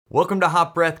Welcome to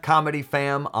Hot Breath Comedy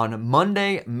Fam. On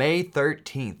Monday, May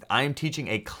 13th, I am teaching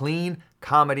a clean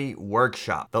comedy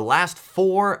workshop. The last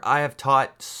 4 I have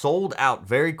taught sold out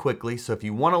very quickly, so if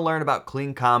you want to learn about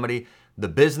clean comedy, the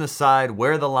business side,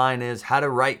 where the line is, how to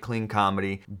write clean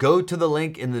comedy, go to the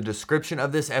link in the description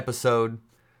of this episode,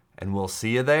 and we'll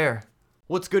see you there.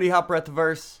 What's goody, Hot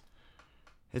Breathiverse?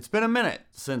 It's been a minute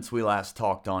since we last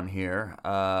talked on here.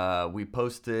 We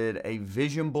posted a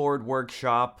vision board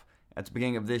workshop at the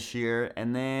beginning of this year,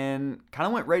 and then kind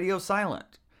of went radio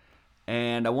silent.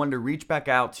 And I wanted to reach back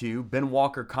out to you. Ben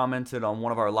Walker commented on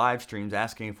one of our live streams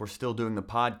asking if we're still doing the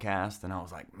podcast, and I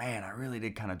was like, man, I really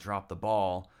did kind of drop the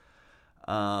ball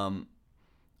on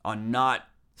not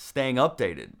staying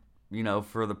updated. You know,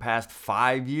 for the past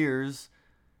 5 years,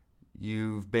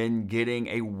 you've been getting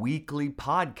a weekly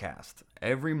podcast.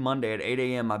 Every Monday at 8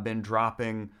 a.m., I've been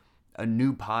dropping a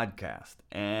new podcast.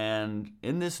 And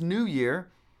in this new year,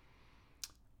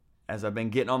 as I've been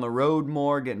getting on the road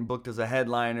more, getting booked as a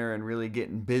headliner, and really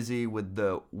getting busy with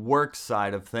the work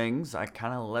side of things, I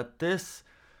kind of let this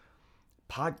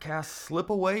podcast slip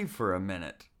away for a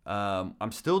minute.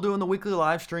 I'm still doing the weekly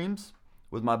live streams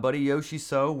with my buddy Yoshi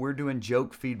So. We're doing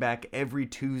joke feedback every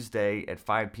Tuesday at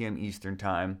 5 p.m. Eastern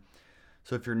Time.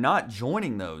 So if you're not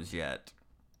joining those yet,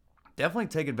 definitely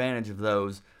take advantage of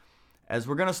those, as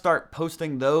we're going to start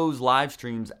posting those live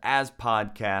streams as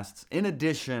podcasts in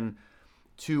addition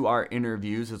to our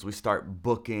interviews, as we start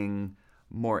booking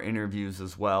more interviews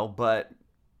as well. But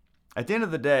at the end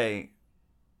of the day,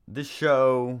 this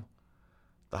show,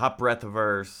 the Hot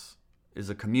Breathiverse, is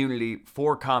a community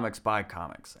for comics by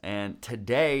comics. And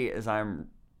today, as I'm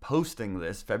posting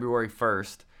this, February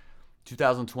 1st,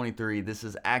 2023, this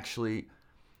is actually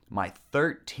my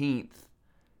 13th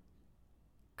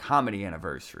comedy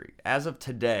anniversary. As of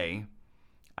today,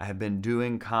 I have been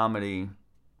doing comedy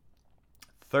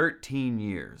 13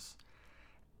 years.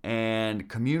 And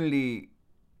community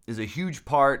is a huge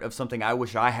part of something I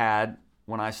wish I had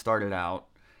when I started out.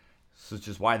 Which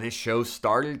is why this show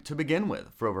started to begin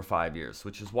with for over 5 years.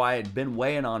 Which is why it had been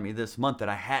weighing on me this month that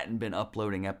I hadn't been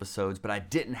uploading episodes, but I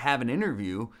didn't have an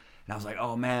interview. And I was like,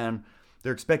 oh man,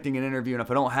 they're expecting an interview, and if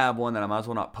I don't have one, then I might as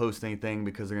well not post anything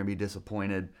because they're going to be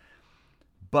disappointed.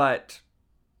 But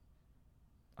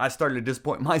I started to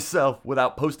disappoint myself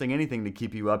without posting anything to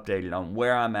keep you updated on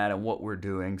where I'm at and what we're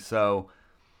doing. So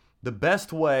the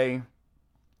best way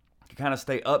to kind of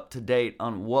stay up to date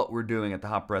on what we're doing at the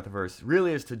Hot Breathiverse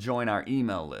really is to join our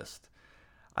email list.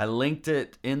 I linked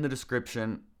it in the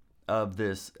description of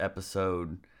this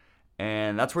episode,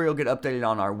 and that's where you'll get updated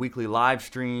on our weekly live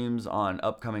streams, on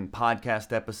upcoming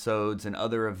podcast episodes, and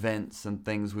other events and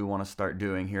things we want to start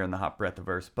doing here in the Hot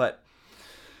Breathiverse. But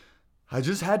I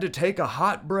just had to take a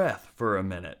hot breath for a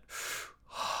minute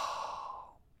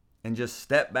and just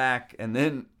step back, and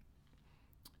then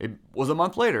it was a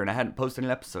month later and I hadn't posted an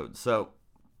episode. So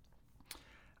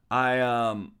I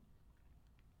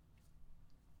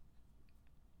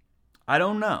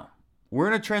don't know. We're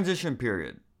in a transition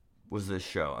period with this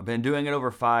show. I've been doing it over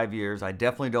 5 years. I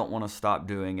definitely don't want to stop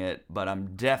doing it, but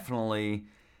I'm definitely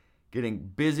getting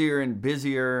busier and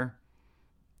busier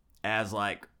as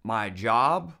like my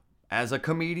job as a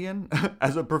comedian,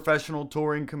 as a professional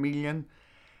touring comedian.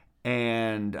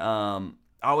 And I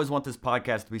always want this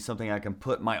podcast to be something I can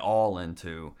put my all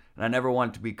into. And I never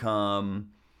want it to become,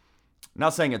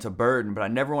 not saying it's a burden, but I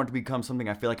never want it to become something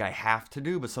I feel like I have to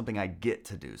do, but something I get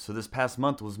to do. So this past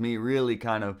month was me really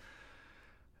kind of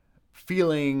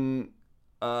feeling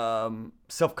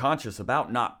self-conscious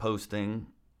about not posting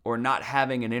or not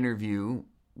having an interview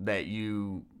that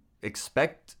you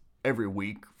expect every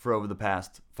week for over the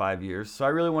past 5 years. So I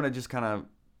really want to just kind of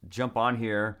jump on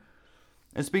here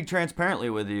and speak transparently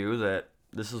with you that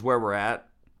this is where we're at.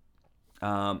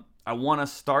 I want to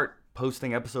start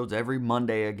posting episodes every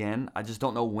Monday again. I just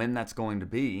don't know when that's going to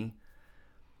be.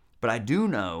 But I do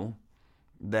know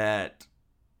that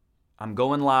I'm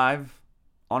going live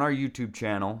on our YouTube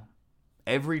channel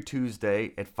every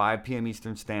Tuesday at 5 p.m.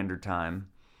 Eastern Standard Time.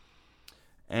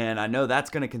 And I know that's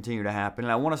going to continue to happen.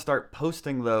 And I want to start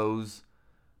posting those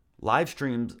live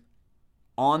streams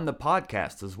on the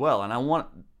podcast as well. And I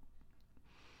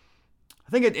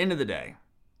think at the end of the day,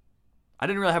 I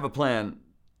didn't really have a plan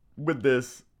with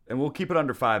this. And we'll keep it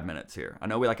under 5 minutes here. I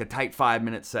know we like a tight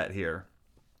 5-minute set here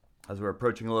as we're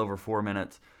approaching a little over 4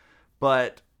 minutes.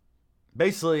 But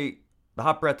basically, the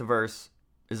Hot Breathiverse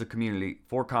is a community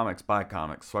for comics by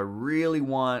comics. So I really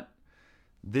want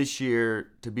this year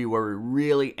to be where we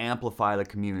really amplify the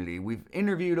community. We've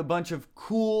interviewed a bunch of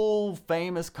cool,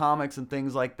 famous comics and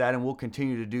things like that, and we'll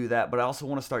continue to do that, but I also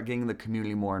want to start getting the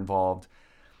community more involved.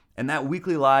 And that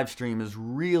weekly live stream is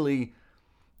really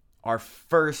our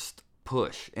first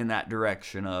push in that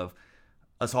direction of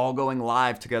us all going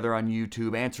live together on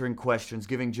YouTube, answering questions,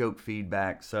 giving joke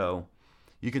feedback. So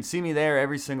you can see me there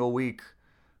every single week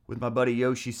with my buddy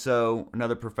Yoshi So,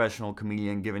 another professional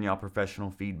comedian, giving y'all professional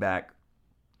feedback.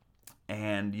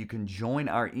 And you can join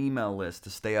our email list to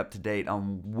stay up to date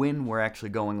on when we're actually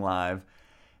going live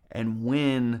and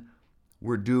when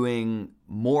we're doing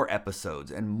more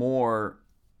episodes and more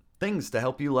things to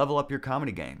help you level up your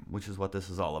comedy game, which is what this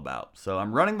is all about. So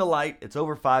I'm running the light. It's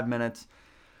over 5 minutes.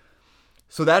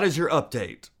 So that is your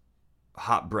update,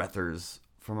 hot breathers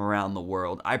from around the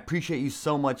world. I appreciate you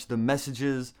so much. The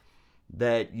messages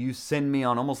that you send me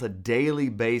on almost a daily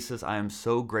basis, I am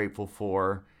so grateful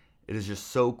for. It is just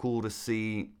so cool to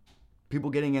see people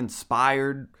getting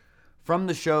inspired from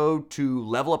the show to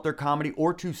level up their comedy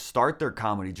or to start their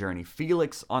comedy journey.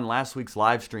 Felix on last week's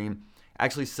live stream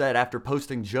actually said after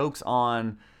posting jokes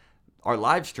on our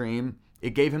live stream,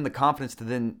 it gave him the confidence to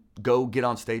then go get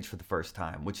on stage for the first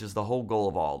time, which is the whole goal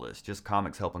of all this, just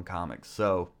comics helping comics.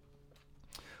 So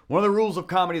one of the rules of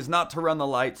comedy is not to run the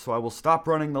light, so I will stop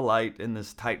running the light in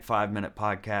this tight 5-minute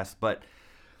podcast. But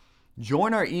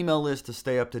join our email list to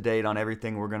stay up to date on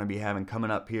everything we're going to be having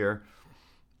coming up here.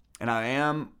 And I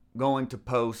am going to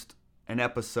post an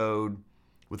episode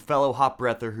with fellow hot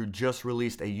breather who just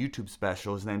released a YouTube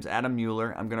special. His name's Adam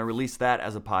Mueller. I'm going to release that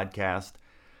as a podcast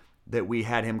that we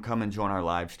had him come and join our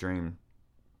live stream.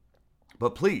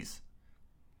 But please,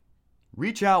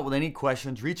 reach out with any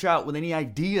questions, reach out with any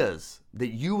ideas that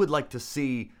you would like to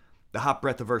see the Hot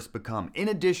Breathiverse become. In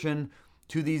addition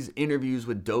to these interviews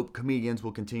with dope comedians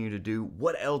we'll continue to do,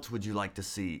 what else would you like to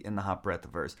see in the Hot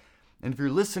Breathiverse? And if you're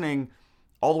listening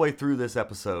all the way through this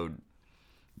episode,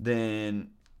 then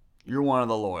you're one of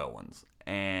the loyal ones.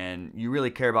 And you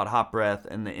really care about Hot Breath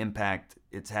and the impact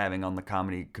it's having on the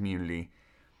comedy community.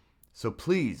 So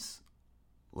please,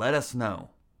 let us know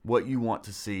what you want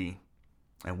to see,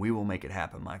 and we will make it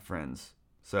happen, my friends.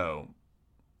 So,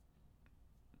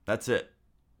 that's it.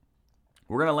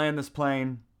 We're going to land this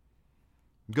plane.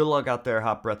 Good luck out there,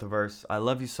 Hot Breathiverse. I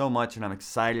love you so much, and I'm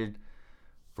excited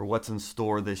for what's in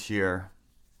store this year.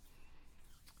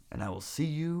 And I will see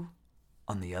you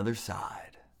on the other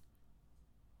side.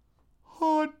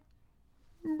 Hot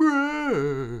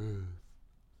breath.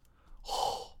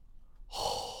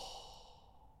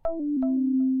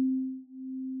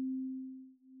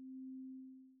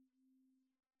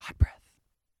 Hot Breath.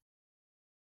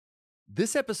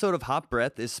 This episode of Hot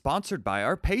Breath is sponsored by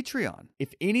our Patreon.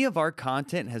 If any of our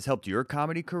content has helped your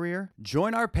comedy career,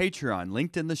 join our Patreon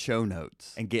linked in the show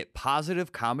notes and get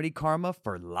positive comedy karma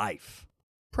for life.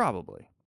 Probably.